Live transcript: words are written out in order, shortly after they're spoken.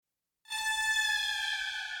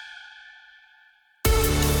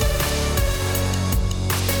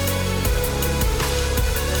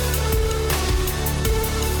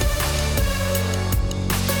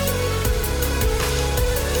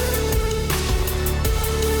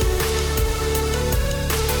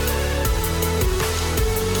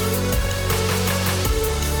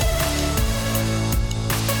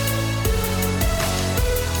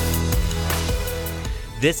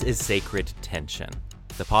This is Sacred Tension,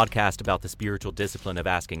 the podcast about the spiritual discipline of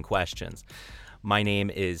asking questions. My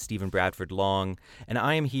name is Stephen Bradford Long, and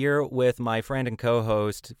I am here with my friend and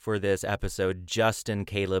co-host for this episode, Justin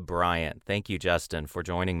Caleb Bryant. Thank you, Justin, for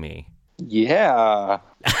joining me. Yeah.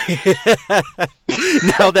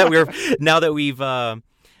 Now that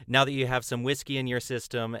you have some whiskey in your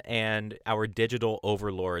system and our digital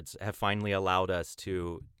overlords have finally allowed us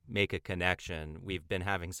to make a connection, we've been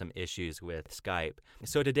having some issues with Skype.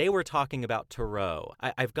 So today we're talking about Tarot.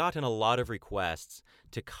 I've gotten a lot of requests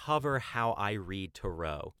to cover how I read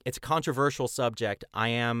Tarot. It's a controversial subject. I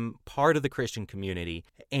am part of the Christian community,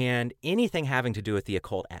 and anything having to do with the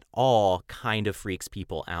occult at all kind of freaks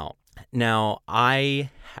people out. Now, I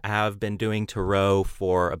have been doing Tarot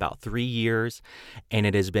for about 3 years, and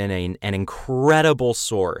it has been an incredible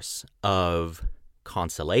source of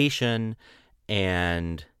consolation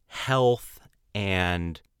and health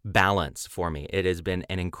and balance for me. It has been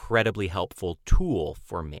an incredibly helpful tool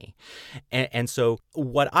for me. And so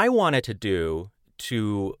what I wanted to do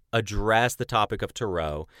to address the topic of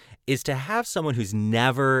Tarot is to have someone who's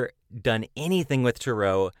never done anything with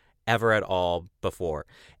Tarot ever at all before,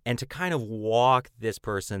 and to kind of walk this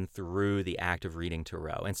person through the act of reading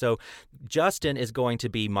Tarot. And so Justin is going to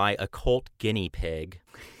be my occult guinea pig.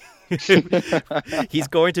 He's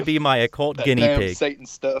going to be my occult guinea pig. Satan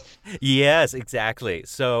stuff. Yes, exactly.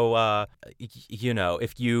 So,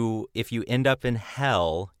 if you end up in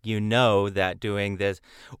hell, you know that doing this,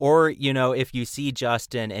 or, if you see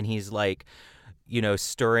Justin and he's like,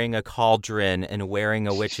 stirring a cauldron and wearing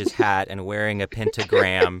a witch's hat and wearing a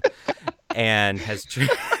pentagram and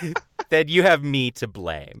then you have me to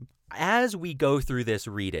blame. As we go through this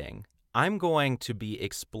reading, I'm going to be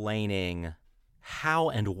explaining how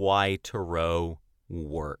and why Tarot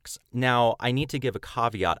works. Now, I need to give a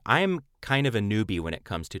caveat. I'm kind of a newbie when it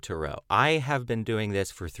comes to Tarot. I have been doing this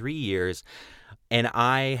for 3 years, and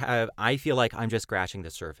I feel like I'm just scratching the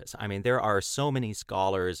surface. I mean, there are so many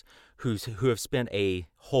scholars who have spent a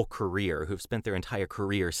whole career, who've spent their entire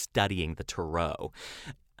career studying the Tarot.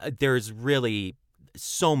 There's really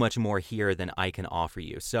so much more here than I can offer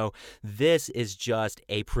you. So this is just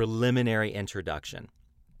a preliminary introduction.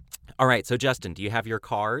 All right, so Justin, do you have your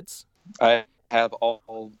cards? I have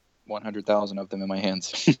all 100,000 of them in my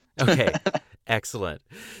hands. Okay, excellent.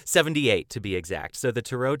 78 to be exact. So the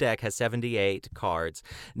Tarot deck has 78 cards.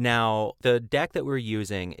 Now, the deck that we're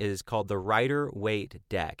using is called the Rider-Waite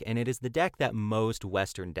deck, and it is the deck that most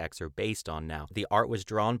Western decks are based on now. The art was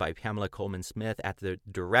drawn by Pamela Colman Smith at the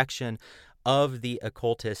direction of the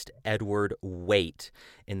occultist Edward Waite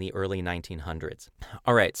in the early 1900s.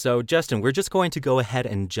 All right, so Justin, we're just going to go ahead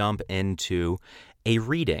and jump into a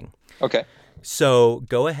reading. Okay. So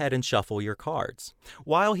go ahead and shuffle your cards.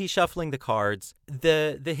 While he's shuffling the cards,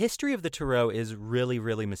 the history of the Tarot is really,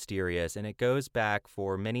 really mysterious, and it goes back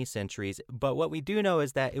for many centuries. But what we do know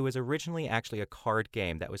is that it was originally actually a card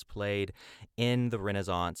game that was played in the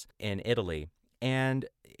Renaissance in Italy. And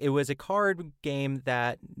it was a card game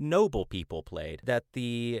that noble people played, that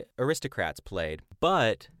the aristocrats played.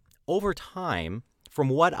 But over time, from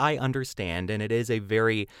what I understand, and it is a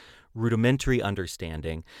very rudimentary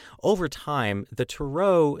understanding, over time, the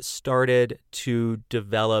Tarot started to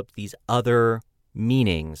develop these other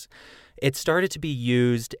meanings. It started to be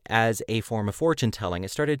used as a form of fortune telling. It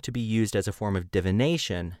started to be used as a form of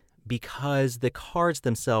divination, because the cards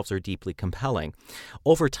themselves are deeply compelling.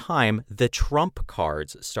 Over time, the trump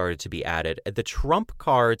cards started to be added. The trump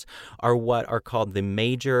cards are what are called the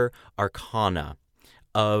major arcana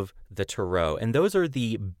of the Tarot. And those are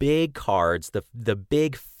the big cards, the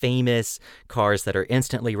big famous cards that are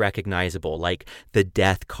instantly recognizable, like the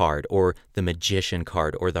Death card or the Magician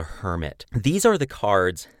card or the Hermit. These are the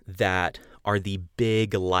cards that are the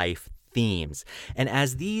big life themes. And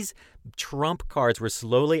as these trump cards were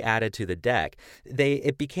slowly added to the deck, the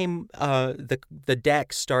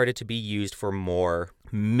deck started to be used for more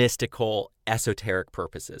mystical, esoteric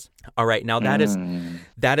purposes. All right, now that is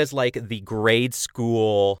like the grade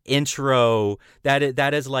school intro.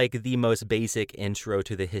 That is like the most basic intro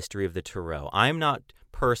to the history of the Tarot. I'm not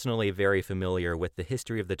personally very familiar with the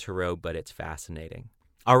history of the Tarot, but it's fascinating.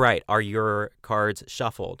 All right, are your cards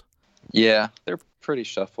shuffled? Yeah, they're pretty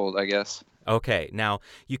shuffled, I guess. Okay, now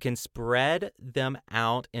you can spread them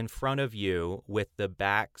out in front of you with the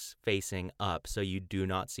backs facing up so you do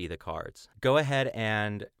not see the cards. Go ahead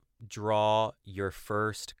and draw your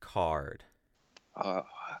first card.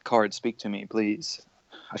 Card, speak to me, please.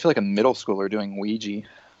 I feel like a middle schooler doing Ouija.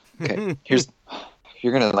 Okay,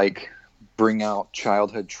 you're going to bring out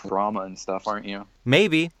childhood trauma and stuff, aren't you?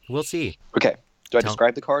 Maybe. We'll see. Okay, do I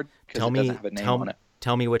describe the card? Because it doesn't have a name on it.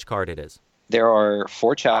 Tell me which card it is. There are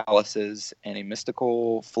four chalices, and a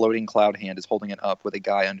mystical floating cloud hand is holding it up with a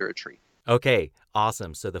guy under a tree. Okay,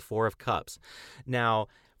 awesome. So the Four of Cups. Now,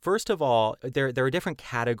 first of all, there are different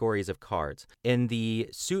categories of cards. In the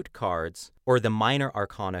suit cards or the minor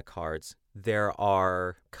arcana cards, there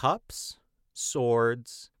are cups,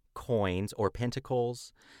 swords, coins or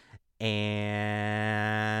pentacles,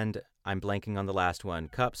 and I'm blanking on the last one.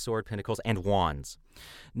 Cups, sword, pentacles, and wands.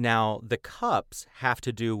 Now, the cups have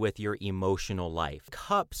to do with your emotional life.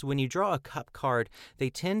 Cups, when you draw a cup card, they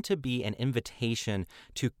tend to be an invitation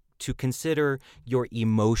to consider your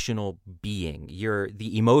emotional being,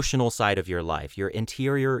 the emotional side of your life, your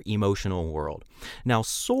interior emotional world. Now,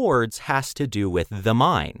 swords has to do with the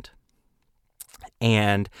mind.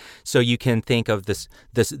 And so you can think of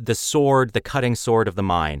the sword, the cutting sword of the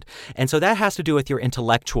mind. And so that has to do with your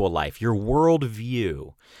intellectual life, your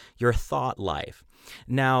worldview, your thought life.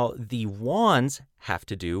 Now, the wands have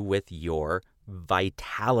to do with your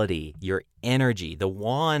vitality, your energy. The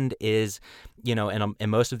wand is, in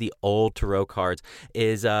most of the old tarot cards,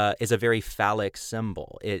 is a very phallic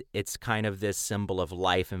symbol. It's kind of this symbol of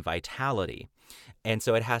life and vitality. And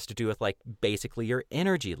so it has to do with basically your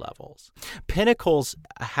energy levels. Pentacles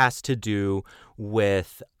has to do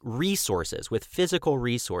with resources, with physical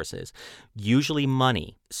resources, usually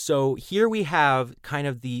money. So here we have kind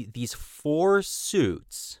of these four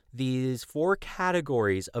suits, these four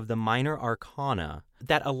categories of the minor arcana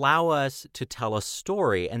that allow us to tell a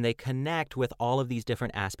story, and they connect with all of these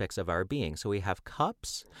different aspects of our being. So we have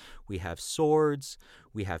cups, we have swords,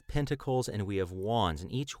 we have pentacles, and we have wands,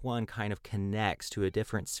 and each one kind of connects to a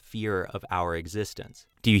different sphere of our existence.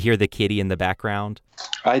 Do you hear the kitty in the background?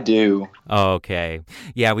 I do. Okay.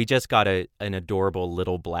 Yeah, we just got an adorable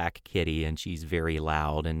little black kitty, and she's very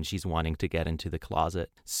loud, and she's wanting to get into the closet.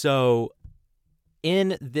 So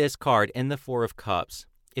in this card, in the Four of Cups,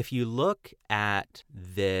 if you look at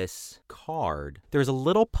this card, there's a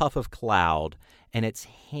little puff of cloud, and it's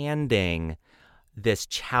handing this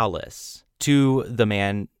chalice to the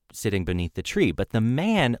man sitting beneath the tree. But the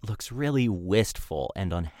man looks really wistful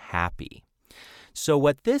and unhappy. So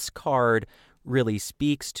what this card really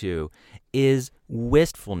speaks to is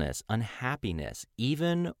wistfulness, unhappiness,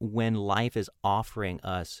 even when life is offering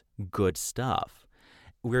us good stuff.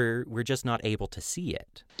 We're just not able to see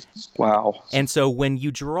it. Wow. And so when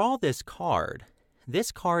you draw this card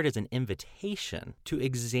is an invitation to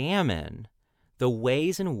examine the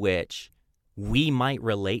ways in which we might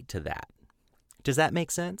relate to that. Does that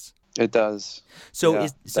make sense? It does. So yeah,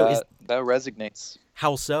 that resonates.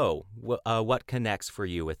 How so? What connects for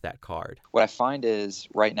you with that card? What I find is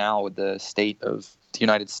right now with the state of the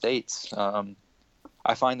United States,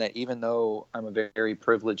 I find that even though I'm a very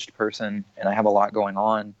privileged person and I have a lot going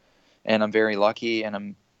on, and I'm very lucky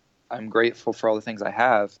and I'm grateful for all the things I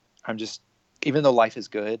have, even though life is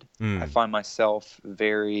good, I find myself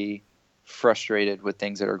very frustrated with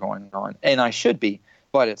things that are going on. And I should be,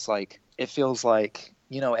 but it feels like,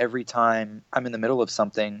 every time I'm in the middle of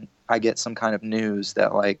something, I get some kind of news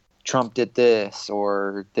that Trump did this,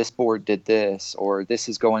 or this board did this, or this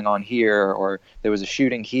is going on here, or there was a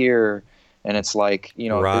shooting here. And it's Right.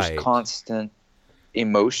 There's constant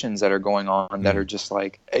emotions that are going on that are just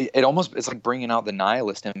it's like bringing out the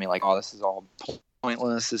nihilist in me. Oh, this is all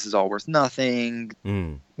pointless. This is all worth nothing.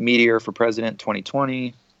 Meteor for president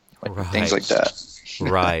 2020, things like that.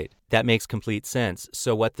 Right. That makes complete sense.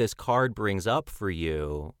 So what this card brings up for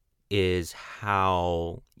you is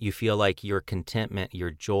how you feel like your contentment, your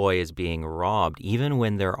joy is being robbed, even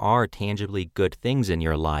when there are tangibly good things in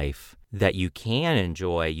your life that you can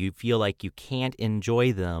enjoy. You feel like you can't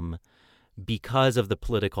enjoy them because of the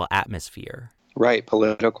political atmosphere. Right.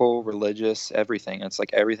 Political, religious, everything. It's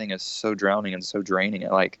everything is so drowning and so draining.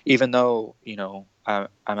 Even though, I'm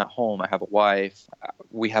at home, I have a wife,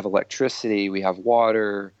 we have electricity, we have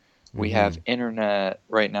water, we have internet.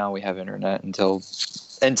 Right now we have internet until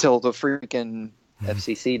the freaking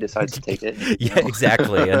FCC decides to take it. Yeah,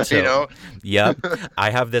 exactly. Until, Yep.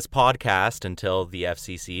 I have this podcast until the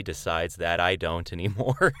FCC decides that I don't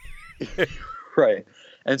anymore. Right.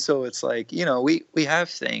 And so it's we have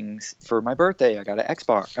things. For my birthday, I got an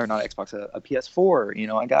Xbox, or not Xbox, a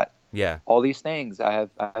PS4. I got all these things. I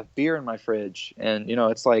have beer in my fridge, and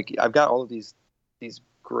it's I've got all of these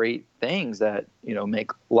great things that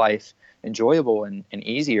make life enjoyable and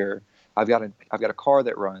easier. I've got a car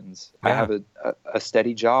that runs. Yeah. I have a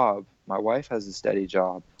steady job. My wife has a steady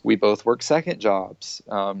job. We both work second jobs,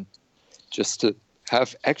 just to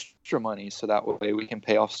have extra money so that way we can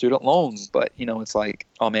pay off student loans. But it's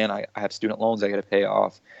oh man, I have student loans I got to pay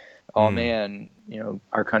off. Oh man,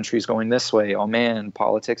 our country's going this way. Oh man,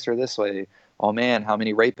 politics are this way. oh man, how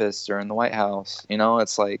many rapists are in the White House? You know,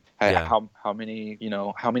 it's like, Yeah. how many,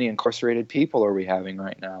 how many incarcerated people are we having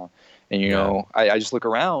right now? And, Yeah. I just look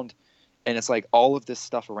around, and it's like all of this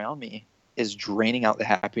stuff around me is draining out the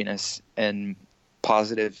happiness and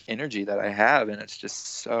positive energy that I have. And it's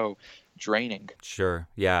just so draining. Sure.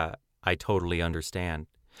 Yeah, I totally understand.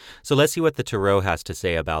 So let's see what the tarot has to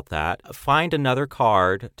say about that. Find another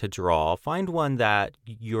card to draw. Find one that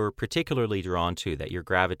you're particularly drawn to, that you're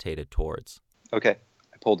gravitated towards. Okay,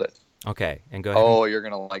 I pulled it. Okay, and go ahead. Oh, you're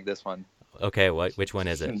going to like this one. Okay, which one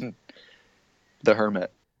is it? The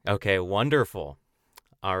Hermit. Okay, wonderful.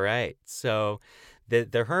 All right. So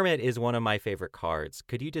the Hermit is one of my favorite cards.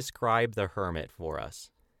 Could you describe the Hermit for us?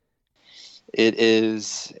 It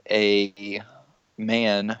is a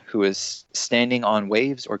man who is standing on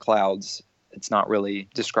waves or clouds. It's not really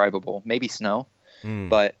describable. Maybe snow,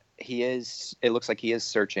 but it looks like he is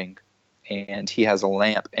searching, and he has a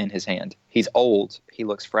lamp in his hand. He's old. He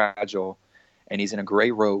looks fragile, and he's in a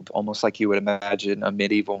gray robe, almost like you would imagine a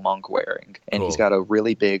medieval monk wearing. And Cool. He's got a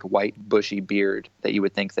really big white bushy beard that you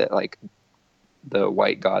would think that like the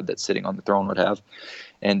white god that's sitting on the throne would have.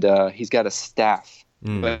 And he's got a staff,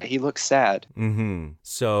 but he looks sad. Mm-hmm.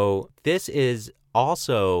 So this is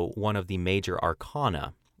also one of the major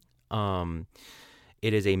arcana.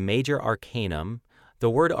 It is a major arcanum. The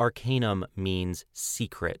word arcanum means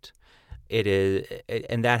secret. It is,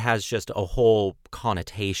 and that has just a whole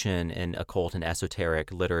connotation in occult and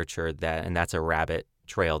esoteric literature, and that's a rabbit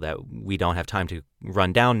trail that we don't have time to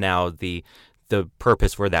run down now, the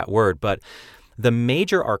purpose for that word. But the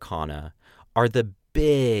major arcana are the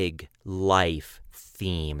big life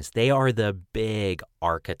themes. They are the big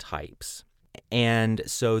archetypes. And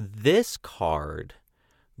so this card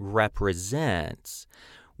represents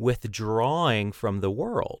withdrawing from the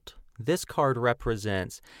world. This card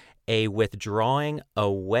represents a withdrawing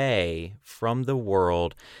away from the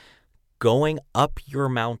world, going up your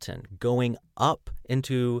mountain, going up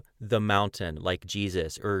into the mountain like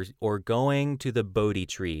Jesus, or going to the Bodhi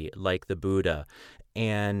tree like the Buddha,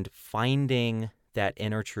 and finding that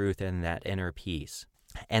inner truth and that inner peace.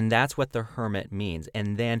 And that's what the Hermit means.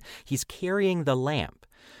 And then he's carrying the lamp.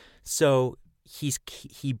 So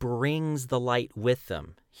he brings the light with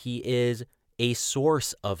him. He is a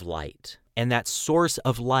source of light. And that source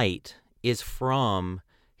of light is from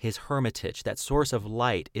his hermitage. That source of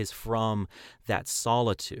light is from that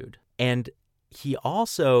solitude. And he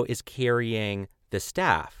also is carrying the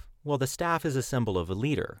staff. Well, the staff is a symbol of a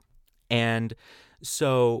leader. And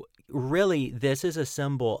so really, this is a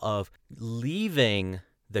symbol of leaving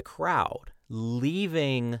the crowd,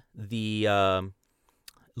 leaving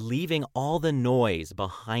all the noise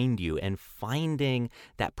behind you, and finding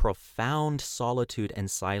that profound solitude and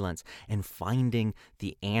silence, and finding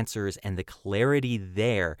the answers and the clarity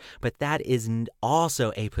there. But that is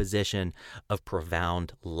also a position of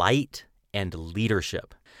profound light and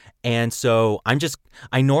leadership. And so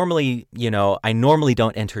I normally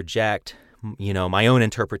don't interject my own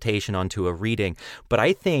interpretation onto a reading, but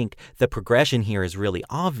I think the progression here is really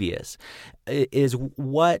obvious. Is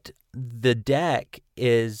what the deck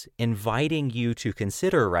is inviting you to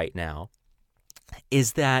consider right now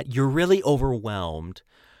is that you're really overwhelmed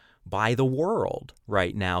by the world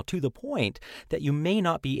right now, to the point that you may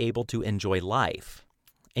not be able to enjoy life,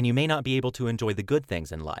 and you may not be able to enjoy the good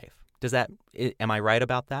things in life. Am I right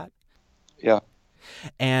about that? Yeah.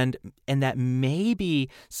 And that may be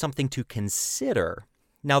something to consider.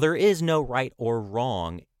 Now, there is no right or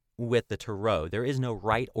wrong with the tarot. There is no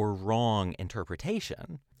right or wrong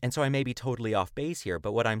interpretation. And so I may be totally off base here,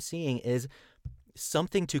 but what I'm seeing is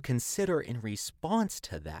something to consider in response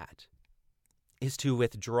to that is to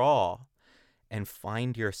withdraw and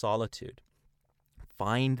find your solitude.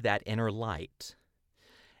 Find that inner light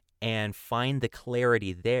and find the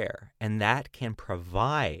clarity there. And that can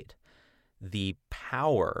provide the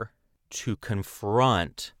power to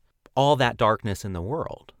confront all that darkness in the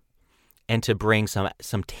world and to bring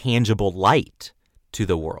some tangible light to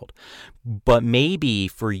the world. But maybe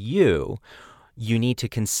for you need to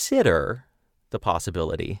consider the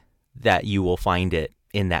possibility that you will find it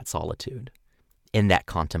in that solitude, in that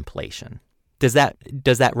contemplation. Does that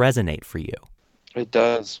resonate for you? It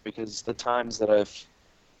does, because the times that I've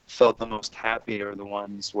felt the most happy are the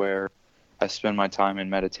ones where I spend my time in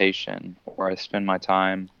meditation, or I spend my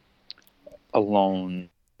time alone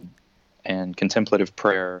and contemplative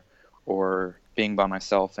prayer, or being by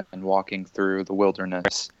myself and walking through the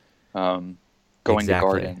wilderness, going to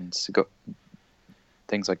gardens,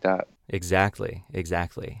 things like that. Exactly.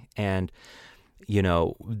 And,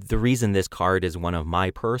 the reason this card is one of my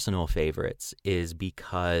personal favorites is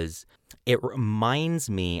because it reminds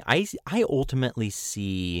me, I ultimately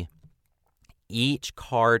see each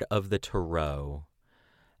card of the tarot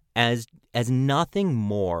as nothing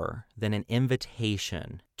more than an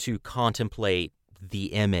invitation to contemplate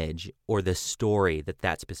the image or the story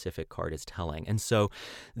that specific card is telling. And so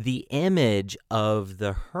the image of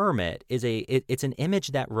the hermit is it's an image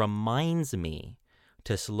that reminds me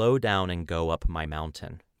to slow down and go up my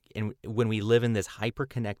mountain. And when we live in this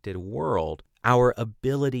hyper-connected world, our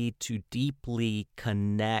ability to deeply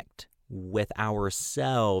connect with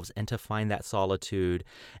ourselves and to find that solitude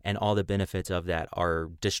and all the benefits of that are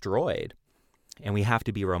destroyed. And we have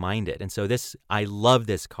to be reminded. And so I love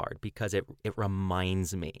this card because it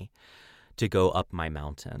reminds me to go up my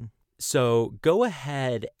mountain. So go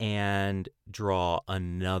ahead and draw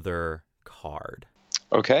another card.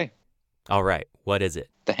 Okay. All right. What is it?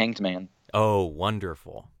 The Hanged Man. Oh,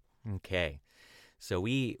 wonderful. Okay. So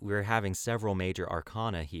we're having several major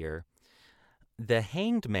arcana here. The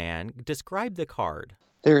Hanged Man, describe the card.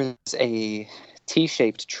 There's a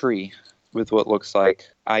T-shaped tree with what looks like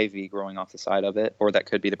ivy growing off the side of it, or that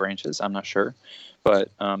could be the branches. I'm not sure.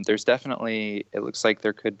 But there's definitely, it looks like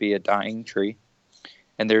there could be a dying tree.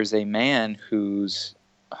 And there's a man who's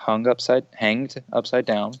hanged upside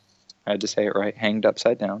down. I had to say it right, hanged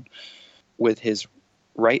upside down, with his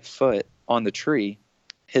right foot on the tree.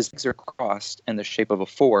 His legs are crossed in the shape of a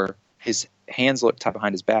 4. His hands look tied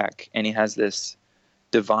behind his back, and he has this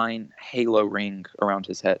divine halo ring around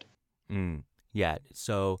his head. Yeah,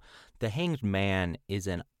 so the Hanged Man is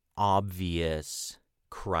an obvious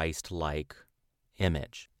Christ-like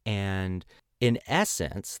image. And in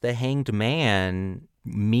essence, the Hanged Man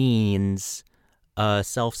means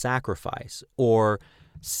self-sacrifice, or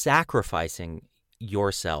sacrificing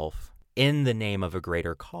yourself in the name of a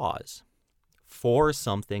greater cause for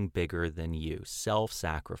something bigger than you,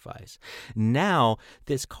 self-sacrifice. Now,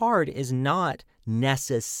 this card is not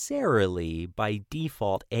necessarily by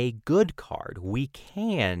default a good card. We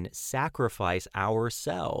can sacrifice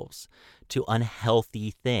ourselves to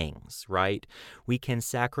unhealthy things, right? We can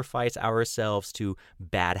sacrifice ourselves to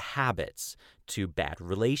bad habits, to bad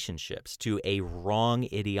relationships, to a wrong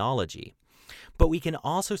ideology. But we can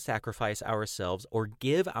also sacrifice ourselves or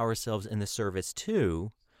give ourselves in the service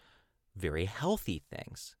to very healthy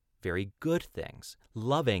things, very good things,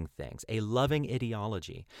 loving things, a loving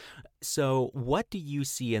ideology. So what do you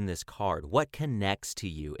see in this card? What connects to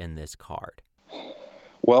you in this card?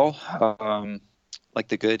 Well, like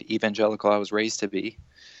the good evangelical I was raised to be,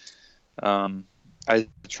 I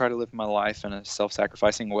try to live my life in a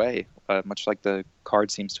self-sacrificing way, much like the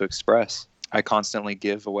card seems to express. I constantly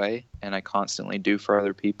give away, and I constantly do for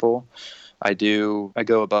other people. I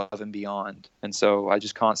go above and beyond. And so I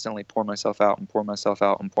just constantly pour myself out and pour myself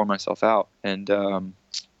out and pour myself out. And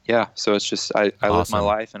so it's just, I live my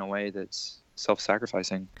life in a way that's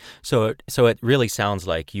self-sacrificing. So it really sounds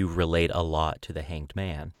like you relate a lot to the Hanged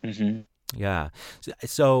Man. Mm-hmm. Yeah.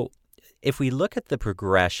 So if we look at the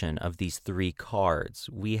progression of these 3 cards,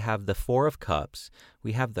 we have the 4 of Cups,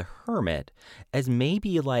 we have the Hermit as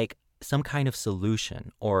maybe like some kind of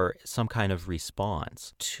solution or some kind of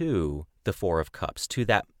response to the 4 of Cups, to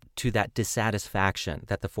that dissatisfaction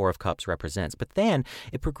that the 4 of Cups represents. But then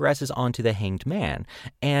it progresses on to the Hanged Man.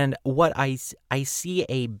 And what I see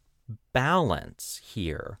a balance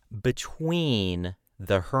here between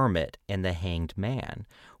the Hermit and the Hanged Man,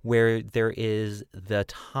 where there is the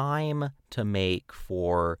time to make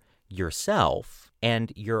for yourself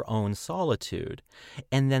and your own solitude.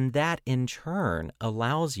 And then that in turn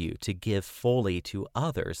allows you to give fully to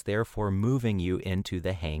others, therefore moving you into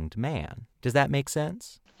the Hanged Man. Does that make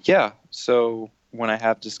sense? Yeah. So when I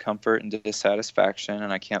have discomfort and dissatisfaction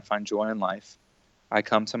and I can't find joy in life, I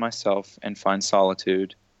come to myself and find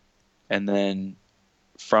solitude. And then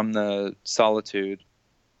from the solitude,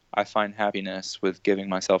 I find happiness with giving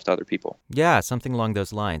myself to other people. Yeah, something along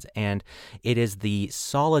those lines. And it is the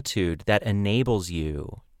solitude that enables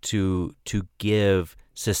you to give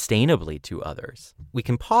sustainably to others. We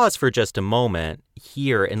can pause for just a moment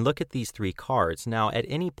here and look at these 3 cards. Now, at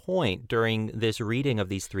any point during this reading of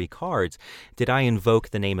these 3 cards, did I invoke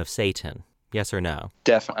the name of Satan? Yes or no?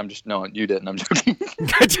 Definitely. No, you didn't. I'm joking.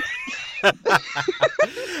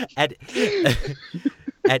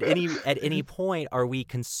 At any point, are we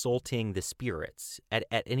consulting the spirits? At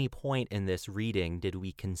any point in this reading, did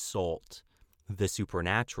we consult the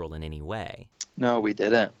supernatural in any way? No, we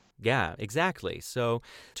didn't. Yeah, exactly. So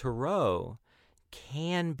tarot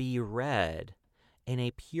can be read in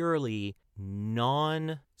a purely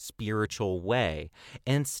non-spiritual way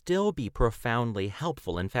and still be profoundly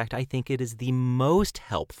helpful. In fact, I think it is the most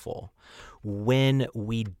helpful when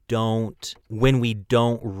we don't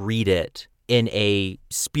read it in a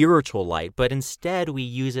spiritual light, but instead we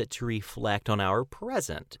use it to reflect on our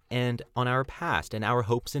present and on our past and our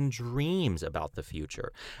hopes and dreams about the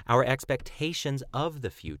future, our expectations of the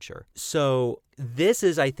future. So this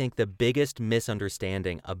is, I think, the biggest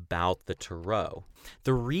misunderstanding about the Tarot.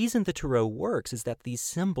 The reason the Tarot works is that these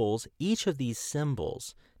symbols, each of these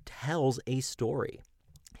symbols, tells a story.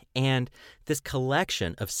 And this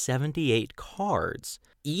collection of 78 cards,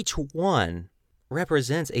 each one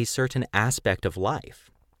represents a certain aspect of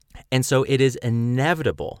life. And so it is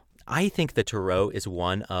inevitable. I think the Tarot is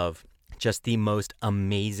one of just the most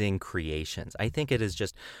amazing creations. I think it is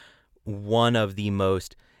just one of the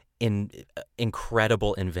most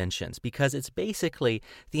incredible inventions, because it's basically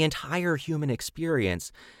the entire human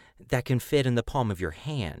experience that can fit in the palm of your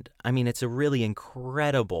hand. I mean, it's a really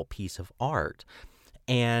incredible piece of art.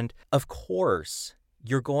 And of course,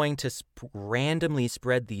 you're going to randomly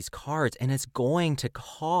spread these cards, and it's going to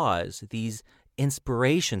cause these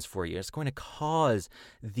inspirations for you. It's going to cause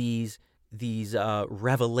these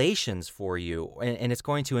revelations for you, and it's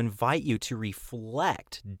going to invite you to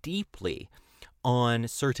reflect deeply on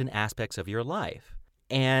certain aspects of your life.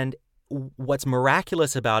 And what's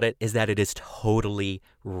miraculous about it is that it is totally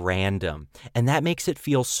random, and that makes it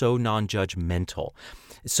feel so non-judgmental.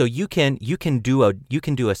 So you can do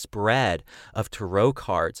a spread of tarot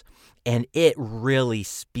cards, and it really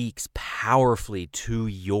speaks powerfully to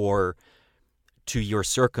your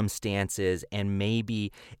circumstances, and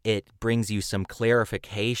maybe it brings you some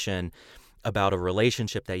clarification about a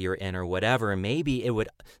relationship that you're in or whatever. And maybe it would,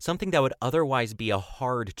 something that would otherwise be a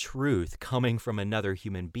hard truth coming from another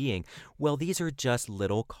human being. Well, these are just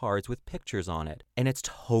little cards with pictures on it, and it's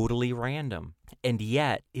totally random. And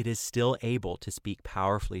yet it is still able to speak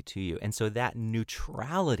powerfully to you. And so that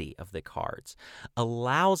neutrality of the cards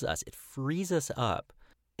allows us, it frees us up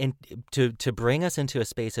and to bring us into a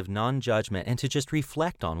space of non-judgment and to just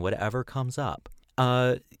reflect on whatever comes up.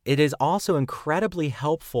 It is also incredibly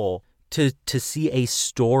helpful to see a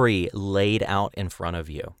story laid out in front of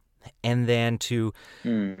you, and then to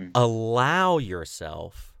allow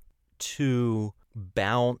yourself to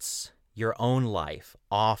bounce your own life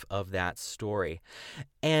off of that story.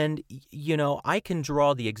 And, you know, I can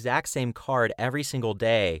draw the exact same card every single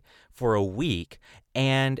day for a week,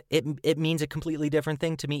 and it means a completely different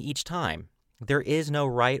thing to me each time. There is no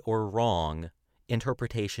right or wrong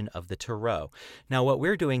interpretation of the Tarot. Now, what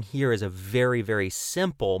we're doing here is a very, very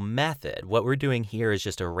simple method. What we're doing here is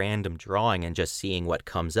just a random drawing and just seeing what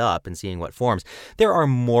comes up and seeing what forms. There are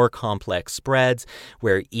more complex spreads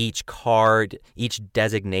where each card, each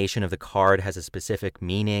designation of the card has a specific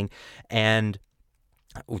meaning, and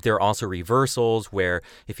there are also reversals where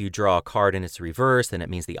if you draw a card and it's reversed, then it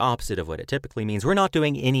means the opposite of what it typically means. We're not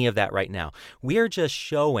doing any of that right now. We're just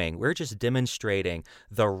demonstrating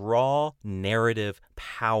the raw narrative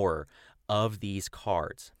power of these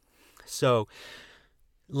cards. So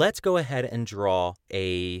let's go ahead and draw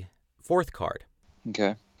a fourth card.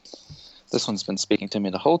 Okay. This one's been speaking to me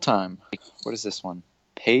the whole time. What is this one?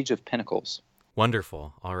 Page of Pentacles.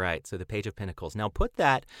 Wonderful. All right. So the Page of Pentacles. Now put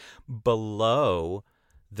that below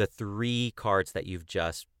the three cards that you've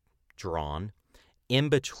just drawn, in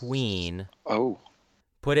between. Oh.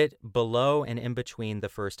 Put it below and in between the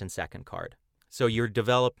first and second card. So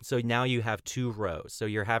so now you have two rows. So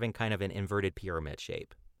you're having kind of an inverted pyramid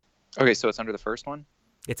shape. Okay, so it's under the first one?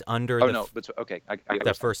 It's under okay.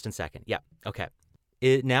 The first and second. Yeah. Okay.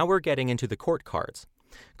 Now we're getting into the court cards.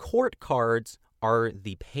 Court cards are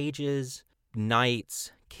the pages,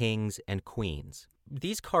 knights, kings, and queens.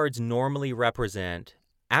 These cards normally represent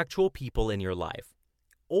actual people in your life,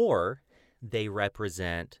 or they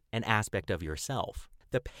represent an aspect of yourself.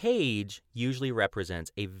 The page usually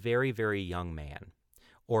represents a very, very young man,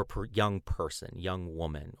 or young person, young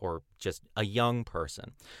woman, or just a young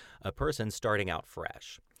person, a person starting out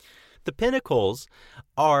fresh. The pentacles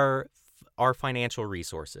are financial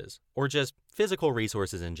resources, or just physical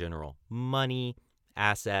resources in general, money,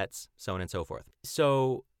 assets, so on and so forth.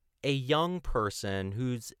 So a young person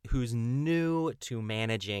who's new to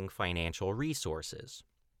managing financial resources.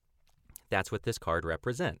 That's what this card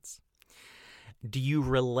represents. Do you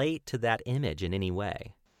relate to that image in any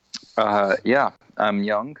way? Yeah, I'm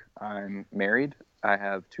young. I'm married. I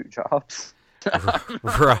have 2 jobs.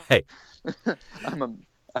 Right.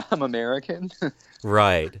 I'm American.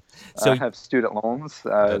 Right. So I have student loans.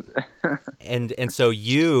 And so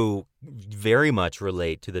you very much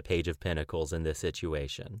relate to the Page of Pentacles in this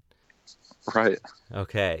situation. Right.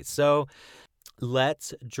 Okay. So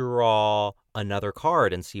Let's draw another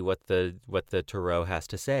card and see what the tarot has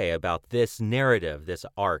to say about this narrative, this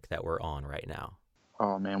arc that we're on right now.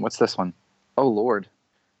 Oh man, what's this one? Oh Lord,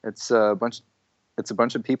 it's a bunch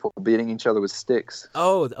of people beating each other with sticks.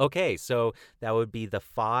 Oh, okay. So that would be the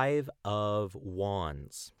 5 of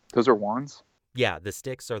Wands. Those are wands? Yeah, the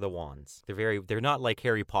sticks are the wands. They're not like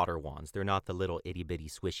Harry Potter wands. They're not the little itty bitty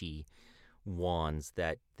swishy wands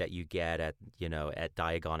that you get at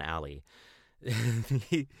Diagon Alley.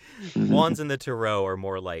 Wands in the tarot are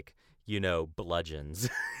more like, bludgeons.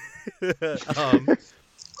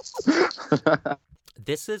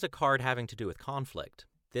 This is a card having to do with conflict.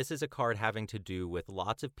 This is a card having to do with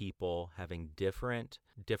lots of people having different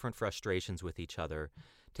frustrations with each other,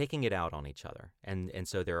 taking it out on each other, and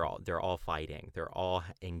so they're all fighting. They're all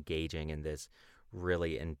engaging in this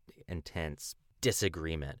really intense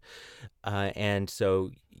disagreement, and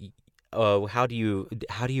so how do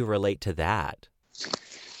you relate to that?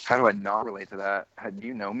 How do I not relate to that? Do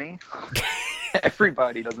you know me?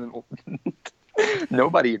 Everybody doesn't.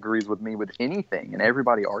 Nobody agrees with me with anything, and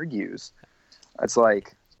everybody argues. It's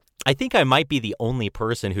like, I think I might be the only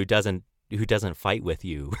person who doesn't fight with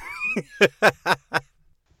you.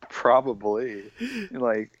 Probably.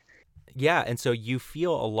 Like, yeah, and so you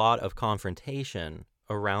feel a lot of confrontation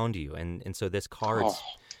around you, and so this card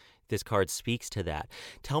speaks to that.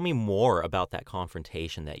 Tell me more about that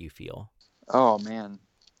confrontation that you feel. Oh man,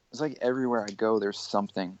 it's like everywhere I go, there's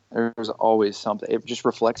something. There's always something. It just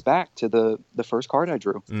reflects back to the first card I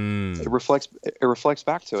drew. It reflects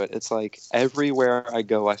back to it. It's like everywhere I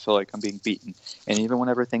go, I feel like I'm being beaten, and even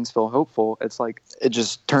whenever things feel hopeful, it's like it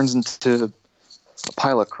just turns into a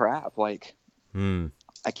pile of crap. Like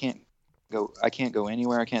I can't go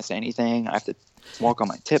anywhere. I can't say anything. I have to walk on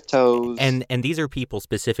my tiptoes. And these are people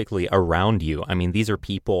specifically around you. I mean, these are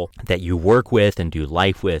people that you work with and do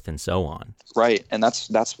life with and so on. Right. And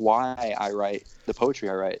that's why I write the poetry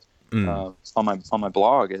I write on my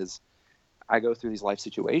blog. Is I go through these life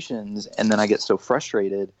situations and then I get so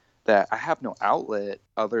frustrated that I have no outlet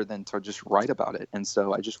other than to just write about it. And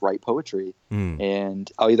so I just write poetry.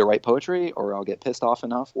 And I'll either write poetry or I'll get pissed off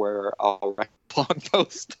enough where I'll write a blog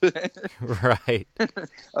post right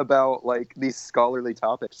about like these scholarly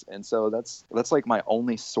topics. And so that's like my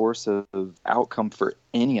only source of outcome for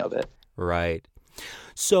any of it. Right.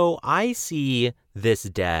 So I see this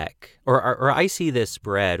deck, or I see this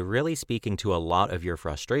spread really speaking to a lot of your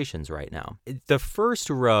frustrations right now. The first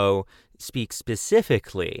row speaks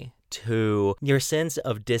specifically to your sense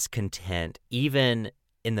of discontent, even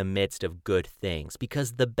in the midst of good things,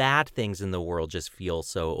 because the bad things in the world just feel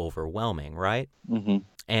so overwhelming, right? Mm-hmm.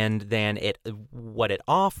 And then what it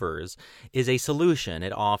offers is a solution.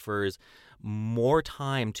 It offers more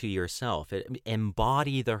time to yourself.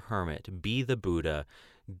 Embody the hermit, be the Buddha,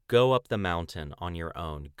 go up the mountain on your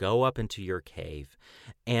own, go up into your cave,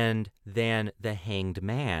 and then the hanged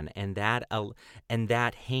man, and that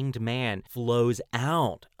hanged man flows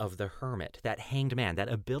out of the hermit. That hanged man, that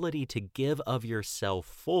ability to give of yourself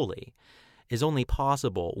fully, is only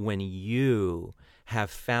possible when you have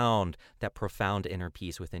found that profound inner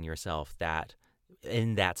peace within yourself, that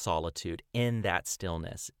in that solitude, in that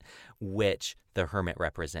stillness, which the hermit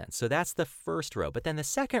represents. So that's the first row. But then the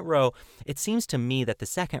second row, it seems to me that the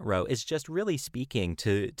second row is just really speaking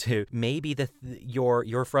to maybe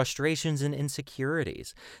your frustrations and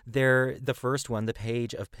insecurities. The first one, the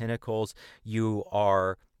Page of Pentacles, you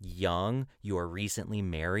are young, you are recently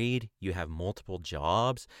married, you have multiple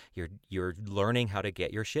jobs, you're learning how to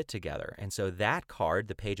get your shit together. And so that card,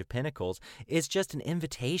 the Page of Pentacles, is just an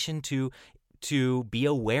invitation to be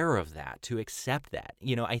aware of that, to accept that.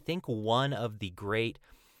 I think one of the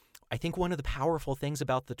powerful things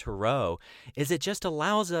about the tarot is it just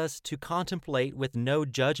allows us to contemplate with no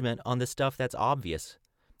judgment on the stuff that's obvious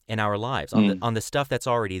in our lives, on the stuff that's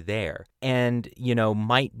already there. And,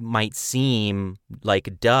 might seem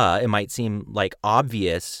like duh, it might seem like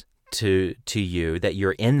obvious to you that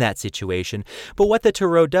you're in that situation. But what the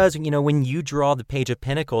tarot does, when you draw the Page of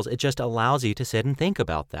Pentacles, it just allows you to sit and think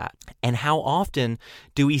about that. And how often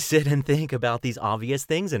do we sit and think about these obvious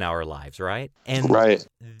things in our lives, right? Right.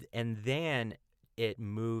 And then it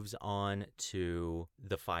moves on to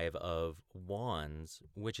the Five of Wands,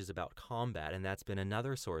 which is about combat. And that's been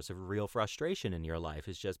another source of real frustration in your life,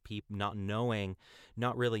 is just people not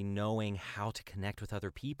really knowing how to connect with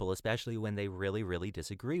other people, especially when they really, really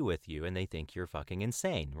disagree with you and they think you're fucking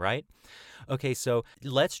insane, right? Okay, so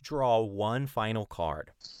let's draw one final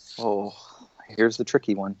card. Oh, here's the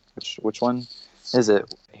tricky one. Which one is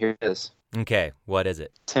it? Here it is. Okay, what is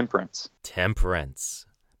it? Temperance. Temperance.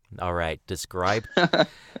 All right, describe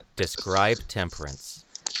temperance.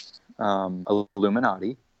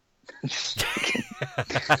 Illuminati.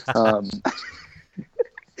 um,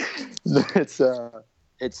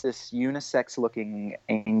 it's this unisex-looking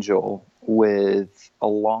angel with a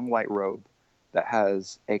long white robe that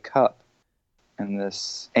has a cup, and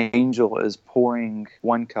this angel is pouring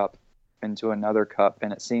one cup into another cup,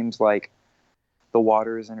 and it seems like the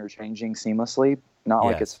water is interchanging seamlessly, not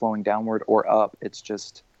like it's flowing downward or up. It's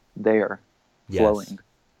just there, flowing.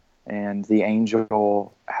 And the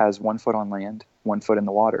angel has 1 foot on land, 1 foot in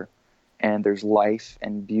the water. And there's life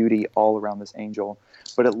and beauty all around this angel.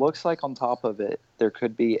 But it looks like on top of it, there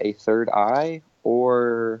could be a third eye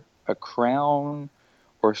or a crown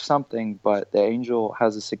or something. But the angel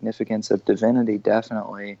has a significance of divinity,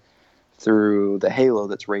 definitely, through the halo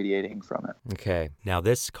that's radiating from it. Okay. Now,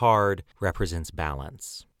 this card represents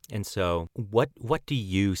balance. And so what do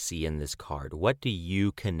you see in this card? What do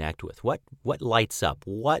you connect with? What lights up?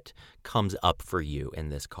 What comes up for you in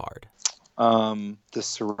this card? The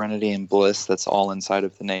serenity and bliss that's all inside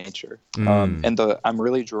of the nature. And I'm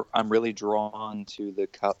really drawn to the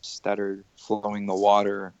cups that are flowing the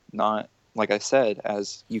water, not, like I said,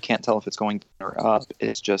 as you can't tell if it's going down or up.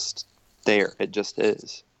 It's just there. It just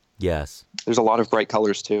is. Yes. There's a lot of bright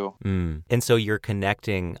colors too. And so you're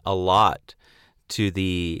connecting a lot to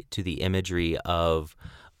the imagery of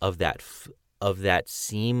that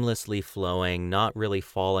seamlessly flowing, not really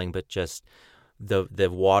falling, but just the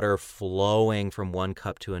water flowing from one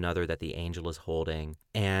cup to another that the angel is holding,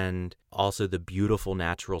 and also the beautiful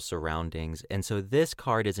natural surroundings. And so this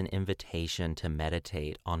card is an invitation to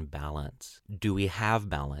meditate on balance. Do we have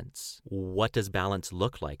balance? What does balance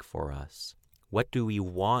look like for us? What do we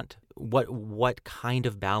want? What kind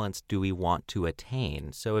of balance do we want to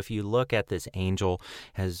attain? So if you look at this angel,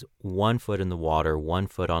 has 1 foot in the water, 1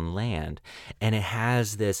 foot on land, and it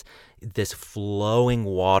has this flowing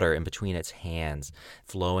water in between its hands,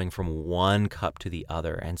 flowing from one cup to the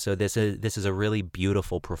other. And so this is a really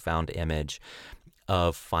beautiful, profound image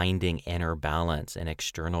of finding inner balance and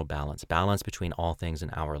external balance between all things in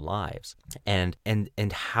our lives. And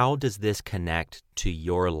how does this connect to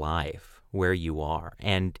your life, where you are?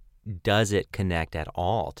 And does it connect at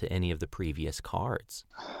all to any of the previous cards?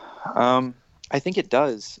 I think it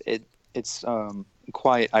does. It's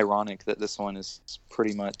quite ironic that this one is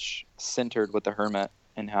pretty much centered with the Hermit,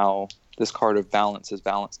 and how this card of balance is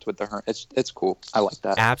balanced with the Hermit. It's cool. I like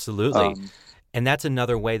that. Absolutely. And that's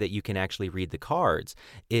another way that you can actually read the cards,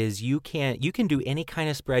 is you can do any kind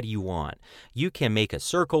of spread you want. You can make a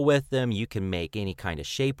circle with them, you can make any kind of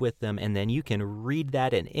shape with them, and then you can read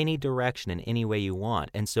that in any direction, in any way you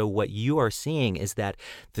want. And so what you are seeing is that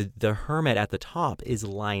the Hermit at the top is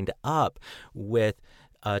lined up with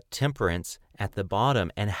Temperance at the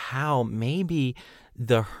bottom, and how maybe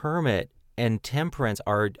the Hermit and Temperance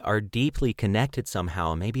are deeply connected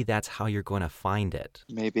somehow. Maybe that's how you're going to find it.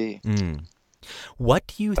 Maybe. What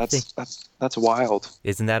do you think? That's wild.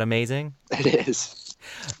 Isn't that amazing? It is.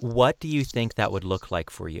 What do you think that would look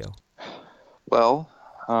like for you? Well,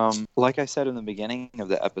 like I said in the beginning of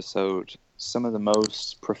the episode, some of the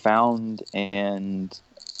most profound and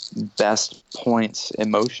best points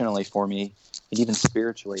emotionally for me, and even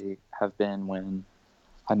spiritually, have been when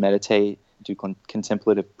I meditate, do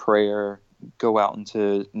contemplative prayer, go out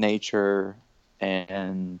into nature,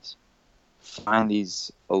 and find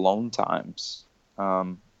these alone times.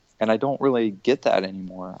 And I don't really get that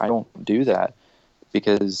anymore. I don't do that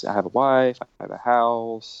because I have a wife, I have a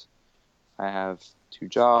house, I have 2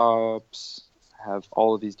 jobs, I have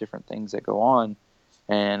all of these different things that go on,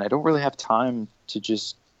 and I don't really have time to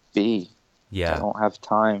just be. I don't have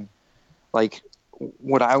time. Like,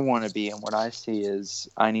 what I want to be and what I see is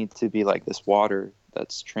I need to be like this water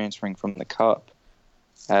that's transferring from the cup,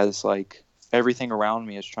 as like everything around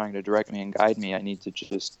me is trying to direct me and guide me. I need to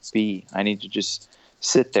just be. I need to just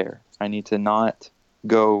sit there. I need to not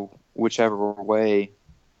go whichever way,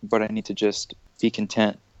 but I need to just be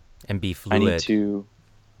content. And be fluid. I need to,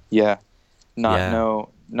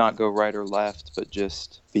 not go right or left, but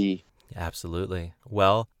just be. Absolutely.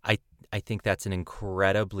 Well, I think that's an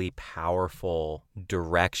incredibly powerful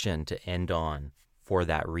direction to end on for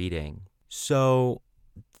that reading. So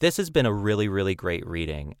this has been a really, really great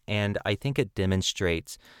reading, and I think it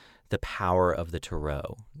demonstrates the power of the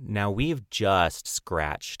Tarot. Now, we've just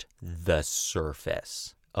scratched the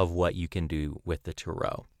surface of what you can do with the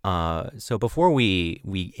Tarot. So before we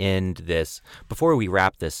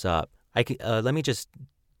wrap this up, let me just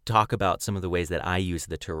talk about some of the ways that I use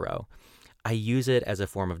the Tarot. I use it as a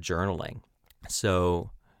form of journaling. So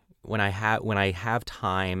when I have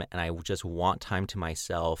time and I just want time to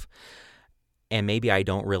myself, and maybe I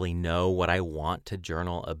don't really know what I want to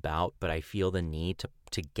journal about, but I feel the need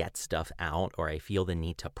to get stuff out, or I feel the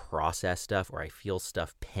need to process stuff, or I feel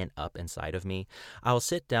stuff pent up inside of me, I'll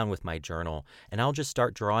sit down with my journal and I'll just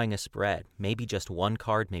start drawing a spread. Maybe just 1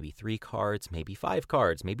 card, maybe 3 cards, maybe 5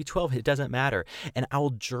 cards, maybe 12, it doesn't matter. And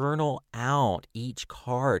I'll journal out each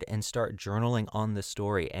card and start journaling on the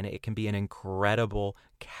story. And it can be an incredible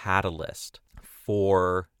catalyst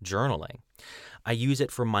for journaling. I use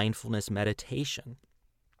it for mindfulness meditation,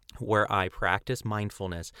 where I practice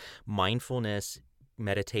mindfulness. Mindfulness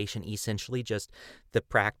meditation, essentially just the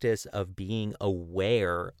practice of being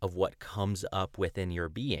aware of what comes up within your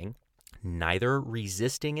being, neither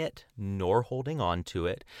resisting it nor holding on to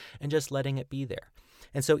it, and just letting it be there.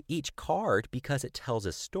 And so each card, because it tells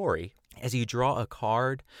a story, as you draw a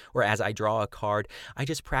card, or as I draw a card, I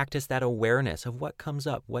just practice that awareness of what comes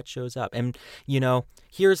up, what shows up. And,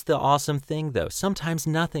 here's the awesome thing, though. Sometimes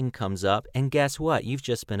nothing comes up, and guess what? You've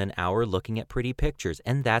just spent an hour looking at pretty pictures,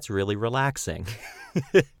 and that's really relaxing.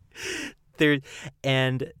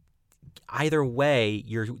 And either way,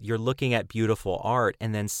 you're looking at beautiful art,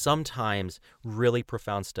 and then sometimes really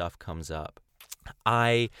profound stuff comes up.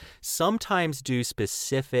 I sometimes do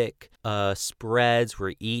specific spreads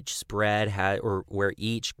where each spread where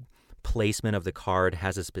each placement of the card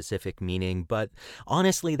has a specific meaning, but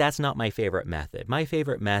honestly, that's not my favorite method. My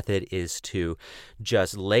favorite method is to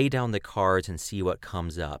just lay down the cards and see what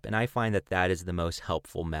comes up, and I find that is the most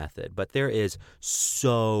helpful method. But there is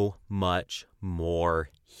so much more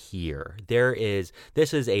here.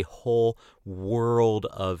 This is a whole world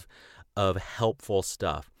of helpful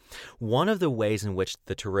stuff. One of the ways in which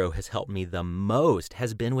the Tarot has helped me the most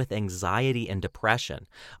has been with anxiety and depression.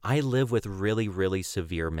 I live with really, really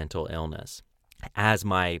severe mental illness. As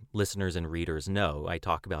my listeners and readers know, I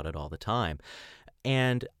talk about it all the time.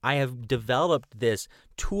 And I have developed this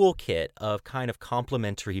toolkit of kind of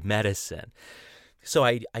complementary medicine. So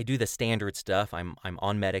I do the standard stuff. I'm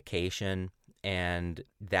on medication, and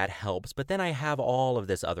that helps. But then I have all of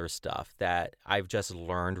this other stuff that I've just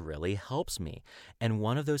learned really helps me. And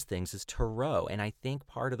one of those things is Tarot. And I think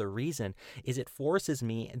part of the reason is it forces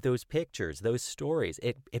me, those pictures, those stories,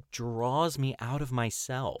 it draws me out of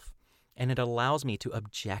myself. And it allows me to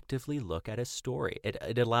objectively look at a story.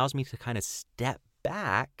 It allows me to kind of step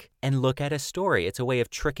back and look at a story. It's a way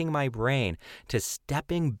of tricking my brain to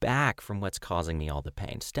stepping back from what's causing me all the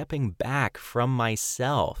pain, stepping back from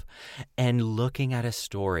myself and looking at a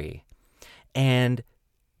story. And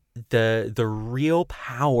the real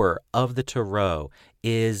power of the Tarot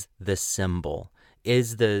is the symbol,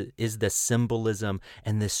 is the symbolism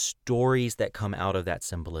and the stories that come out of that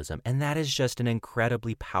symbolism. And that is just an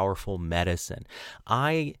incredibly powerful medicine.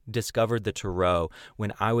 I discovered the Tarot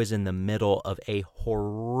when I was in the middle of a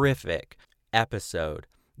horrific episode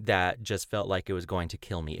that just felt like it was going to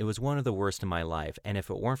kill me. It was one of the worst in my life. And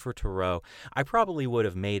if it weren't for Tarot, I probably would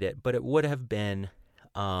have made it, but it would have been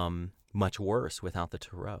much worse without the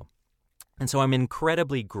Tarot. And so I'm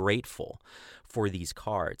incredibly grateful for these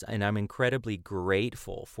cards, and I'm incredibly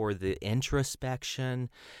grateful for the introspection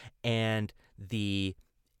and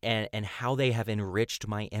and how they have enriched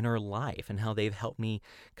my inner life and how they've helped me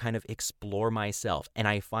kind of explore myself. And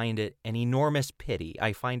I find it an enormous pity.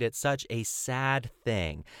 I find it such a sad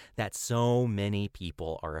thing that so many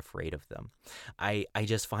people are afraid of them. I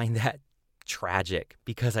just find that tragic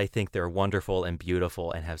because I think they're wonderful and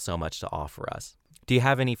beautiful and have so much to offer us. Do you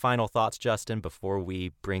have any final thoughts, Justin, before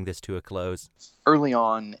we bring this to a close? Early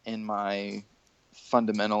on in my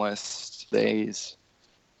fundamentalist days,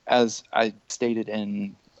 as I stated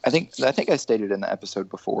I think I stated in the episode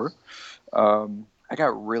before, I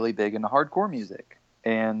got really big into hardcore music.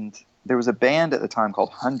 And there was a band at the time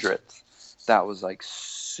called Hundredth that was like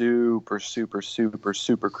super, super, super,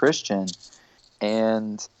 super Christian.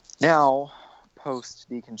 And now, post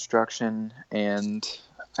deconstruction, and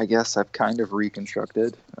I guess I've kind of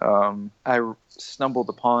reconstructed, I stumbled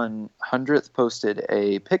upon Hundredth posted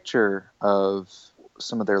a picture of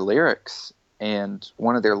some of their lyrics, and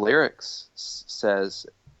one of their lyrics says,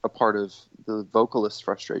 a part of the vocalist's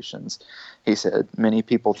frustrations, he said, "Many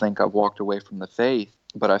people think I've walked away from the faith,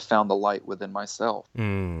 but I found the light within myself."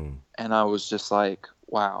 And I was just like,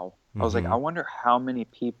 wow. I was like, I wonder how many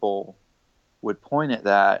people would point at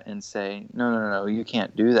that and say, no, you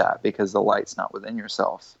can't do that because the light's not within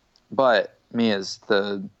yourself. But me, as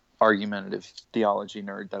the argumentative theology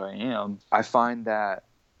nerd that I am, I find that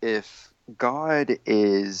if God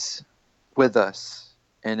is with us,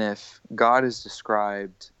 and if God is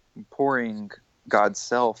described pouring God's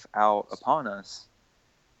self out upon us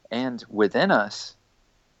and within us,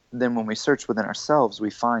 then when we search within ourselves,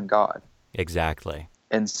 we find God. Exactly.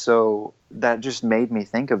 And so that just made me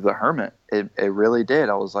think of the hermit. It really did.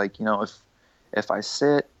 I was like, if I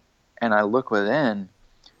sit and I look within,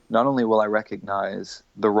 not only will I recognize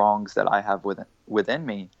the wrongs that I have within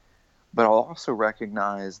me, but I'll also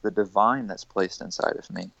recognize the divine that's placed inside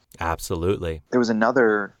of me. Absolutely. There was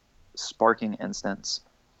another sparking instance.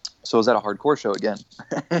 So I was at a hardcore show again,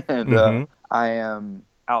 and I am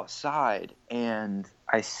outside, and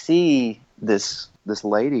I see this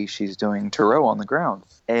lady. She's doing tarot on the ground,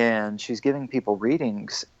 and she's giving people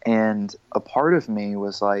readings. And a part of me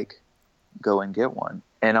was like, "Go and get one."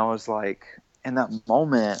 And I was like, in that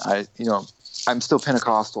moment, I'm still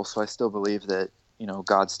Pentecostal, so I still believe that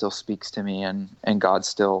God still speaks to me, and God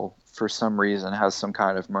still, for some reason, has some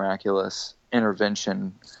kind of miraculous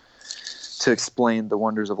intervention to explain the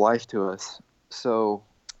wonders of life to us. So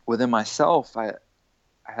within myself, I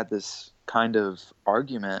had this kind of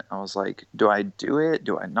argument. I was like, do I do it?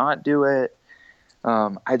 Do I not do it?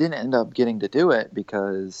 I didn't end up getting to do it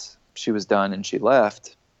because she was done and she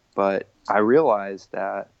left. But I realized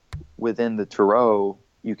that within the tarot,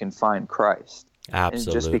 you can find Christ. Absolutely.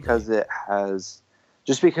 And just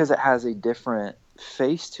because it has a different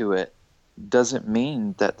face to it doesn't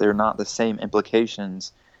mean that they're not the same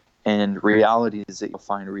implications and realities that you'll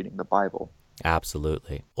find reading the Bible.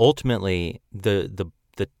 Absolutely. Ultimately, the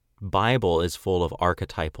Bible is full of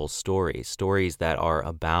archetypal stories that are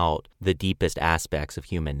about the deepest aspects of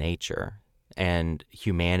human nature and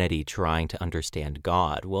humanity trying to understand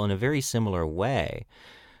God. Well, in a very similar way,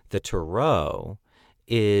 the Tarot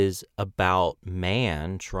is about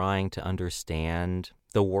man trying to understand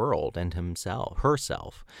the world and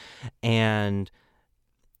herself, and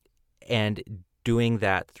doing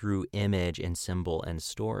that through image and symbol and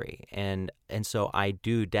story. And so I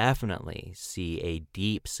do definitely see a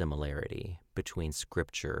deep similarity between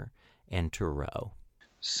scripture and tarot.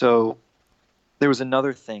 So there was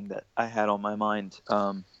another thing that I had on my mind.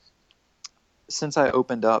 Since I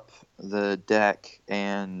opened up the deck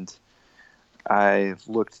and I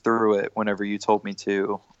looked through it whenever you told me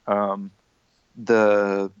to,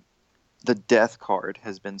 the death card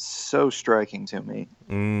has been so striking to me.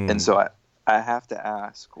 And so I have to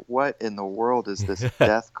ask, what in the world is this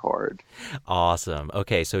death card? Awesome.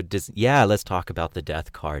 Okay, so let's talk about the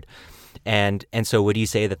death card. And so would you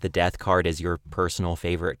say that the death card is your personal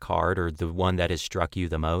favorite card, or the one that has struck you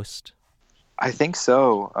the most? I think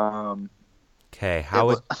so. Okay,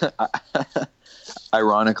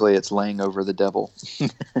 ironically, it's laying over the devil.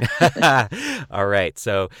 All right,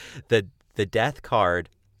 so the death card,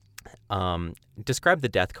 describe the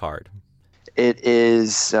death card. It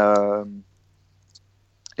is...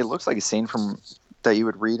 it looks like a scene that you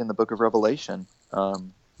would read in the book of Revelation.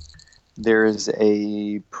 There is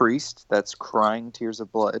a priest that's crying tears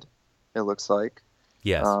of blood, it looks like.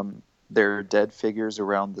 Yes. There are dead figures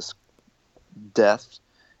around this death.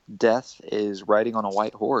 Death is riding on a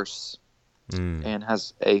white horse and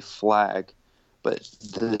has a flag. But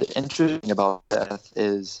the interesting thing about death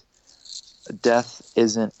is death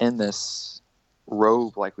isn't in this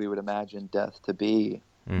robe like we would imagine death to be.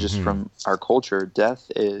 Just from our culture,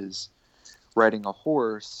 death is riding a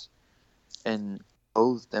horse and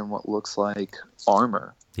clothed in what looks like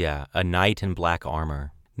armor. Yeah, a knight in black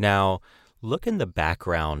armor. Now, look in the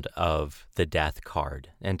background of the death card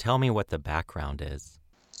and tell me what the background is.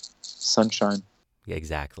 Sunshine.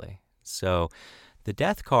 Exactly. So the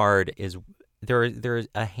death card is there's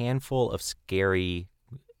a handful of scary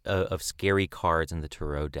cards in the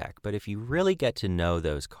tarot deck, but if you really get to know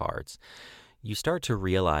those cards, you start to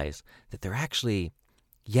realize that they're actually,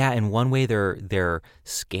 in one way they're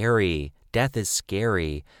scary. Death is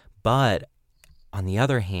scary, but on the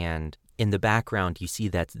other hand, in the background, you see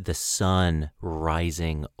that the sun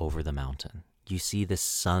rising over the mountain. You see the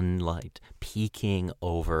sunlight peeking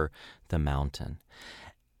over the mountain.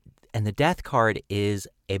 And the death card is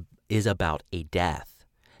about a death.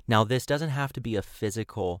 Now, this doesn't have to be a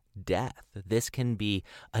physical death. This can be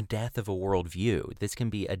a death of a worldview. This can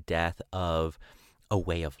be a death of a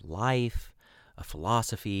way of life, a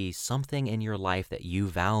philosophy, something in your life that you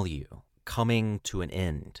value coming to an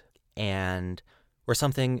end, or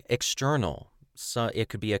something external. So it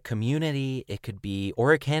could be a community, it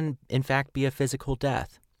can, in fact, be a physical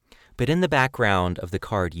death. But in the background of the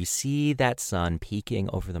card, you see that sun peeking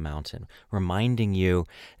over the mountain, reminding you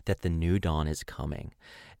that the new dawn is coming.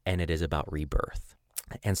 And it is about rebirth.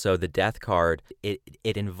 And so the death card, it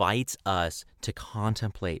invites us to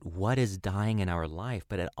contemplate what is dying in our life,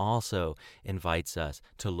 but it also invites us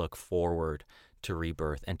to look forward to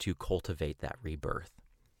rebirth and to cultivate that rebirth.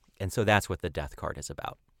 And so that's what the death card is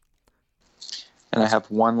about. And I have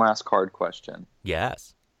one last card question.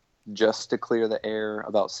 Yes. Just to clear the air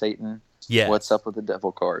about Satan, Yes. What's up with the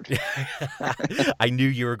devil card? I knew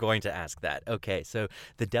you were going to ask that. Okay, so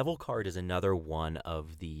the devil card is another one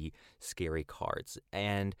of the scary cards.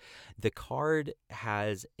 And the card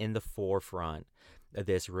has in the forefront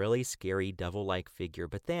this really scary devil-like figure.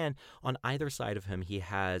 But then on either side of him, he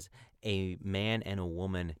has a man and a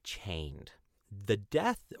woman chained. The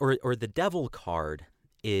death or the devil card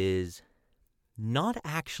is not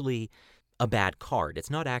actually a bad card. It's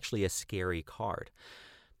not actually a scary card.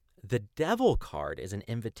 The devil card is an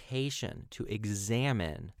invitation to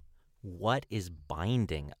examine what is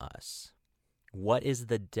binding us. What is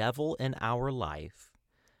the devil in our life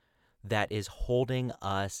that is holding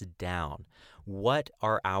us down? What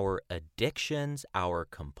are our addictions, our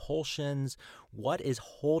compulsions? What is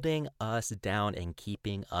holding us down and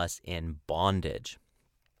keeping us in bondage?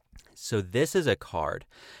 So this is a card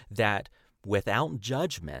that, without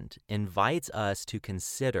judgment, invites us to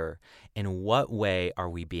consider in what way are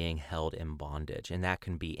we being held in bondage. And that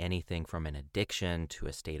can be anything from an addiction to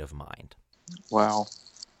a state of mind. Wow.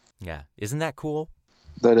 Yeah. Isn't that cool?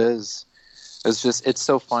 That is. It's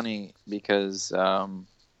so funny because,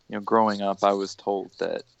 growing up, I was told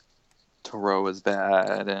that tarot is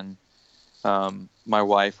bad. And my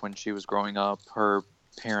wife, when she was growing up, her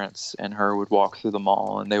parents and her would walk through the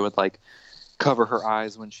mall and they would cover her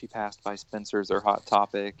eyes when she passed by Spencer's or Hot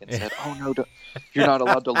Topic and said, "Oh no, you're not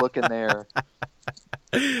allowed to look in there."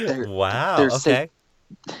 Wow. Okay.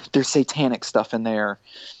 There's satanic stuff in there.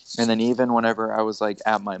 And then even whenever I was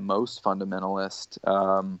at my most fundamentalist,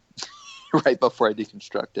 right before I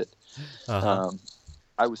deconstructed,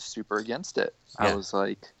 I was super against it. Yeah. I was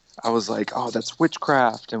like, "Oh, that's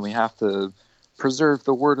witchcraft, and we have to preserve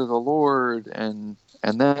the word of the Lord." And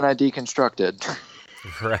then I deconstructed.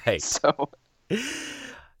 Right. So.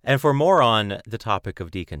 And for more on the topic of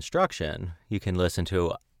deconstruction, you can listen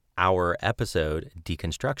to our episode,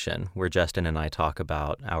 Deconstruction, where Justin and I talk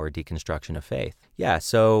about our deconstruction of faith. Yeah,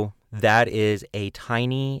 so that is a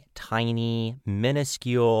tiny, tiny,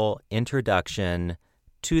 minuscule introduction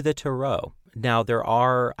to the Tarot. Now, there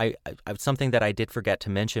are something that I did forget to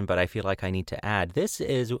mention, but I feel like I need to add. This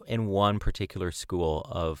is in one particular school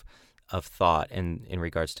of thought in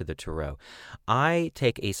regards to the Tarot. I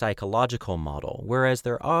take a psychological model, whereas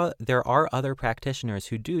there are other practitioners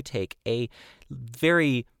who do take a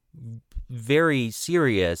very, very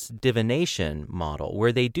serious divination model,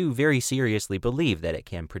 where they do very seriously believe that it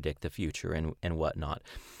can predict the future and whatnot.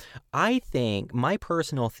 I think my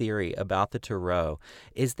personal theory about the Tarot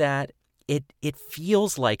is that it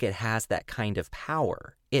feels like it has that kind of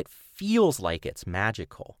power. It feels like it's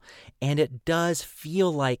magical, and it does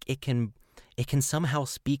feel like it can somehow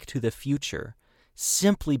speak to the future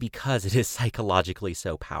simply because it is psychologically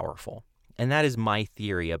so powerful. And that is my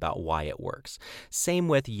theory about why it works. Same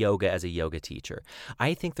with yoga as a yoga teacher.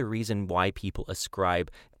 I think the reason why people ascribe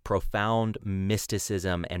profound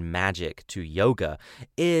mysticism and magic to yoga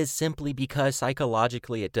is simply because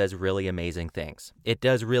psychologically it does really amazing things. It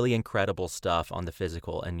does really incredible stuff on the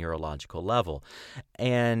physical and neurological level.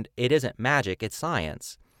 And it isn't magic, it's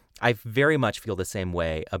science. I very much feel the same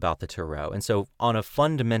way about the Tarot. And so on a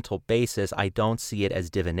fundamental basis, I don't see it as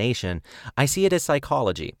divination. I see it as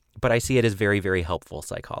psychology, but I see it as very, very helpful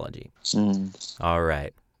psychology. All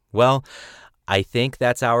right. Well, I think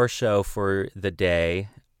that's our show for the day.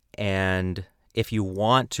 And if you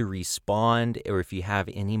want to respond or if you have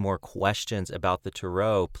any more questions about the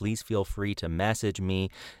Tarot, please feel free to message me,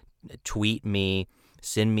 tweet me,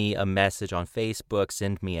 send me a message on Facebook,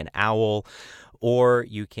 send me an owl, or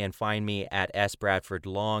you can find me at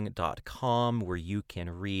sbradfordlong.com, where you can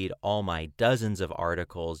read all my dozens of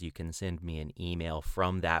articles. You can send me an email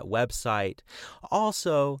from that website.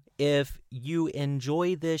 Also, if you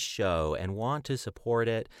enjoy this show and want to support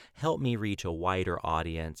it, help me reach a wider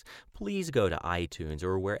audience, please go to iTunes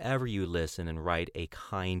or wherever you listen and write a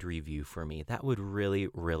kind review for me. That would really,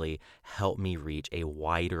 really help me reach a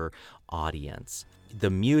wider audience. The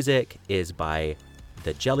music is by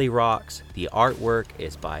The Jelly Rocks. The artwork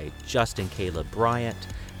is by Justin Caleb Bryant,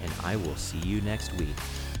 and I will see you next week.